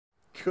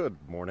Good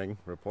morning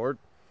report.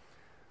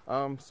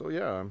 So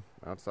yeah, I'm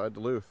outside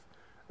Duluth.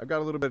 I've got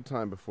a little bit of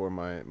time before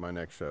my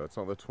next show. It's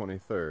on the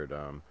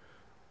 23rd.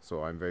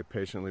 So I'm very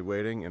patiently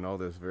waiting in all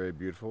this very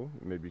beautiful.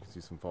 Maybe you can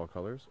see some fall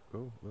colors.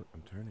 Oh, look,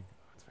 I'm turning.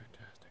 Oh, it's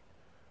fantastic.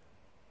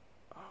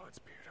 Oh, it's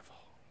beautiful.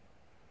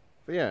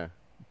 But yeah,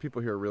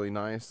 people here are really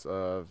nice.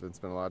 I've been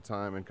spending a lot of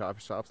time in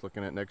coffee shops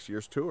looking at next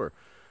year's tour.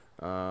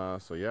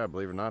 So yeah,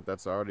 believe it or not,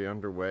 that's already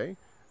underway.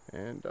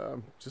 And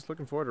just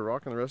looking forward to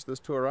rocking the rest of this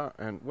tour out.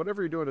 And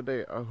whatever you're doing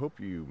today, I hope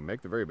you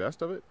make the very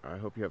best of it. I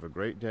hope you have a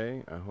great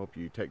day. I hope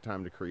you take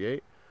time to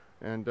create.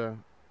 And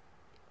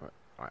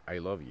I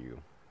love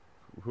you,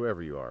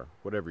 whoever you are,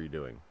 whatever you're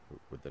doing,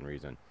 within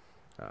reason.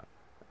 Uh,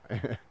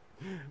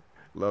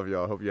 love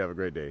y'all. Hope you have a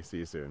great day. See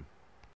you soon.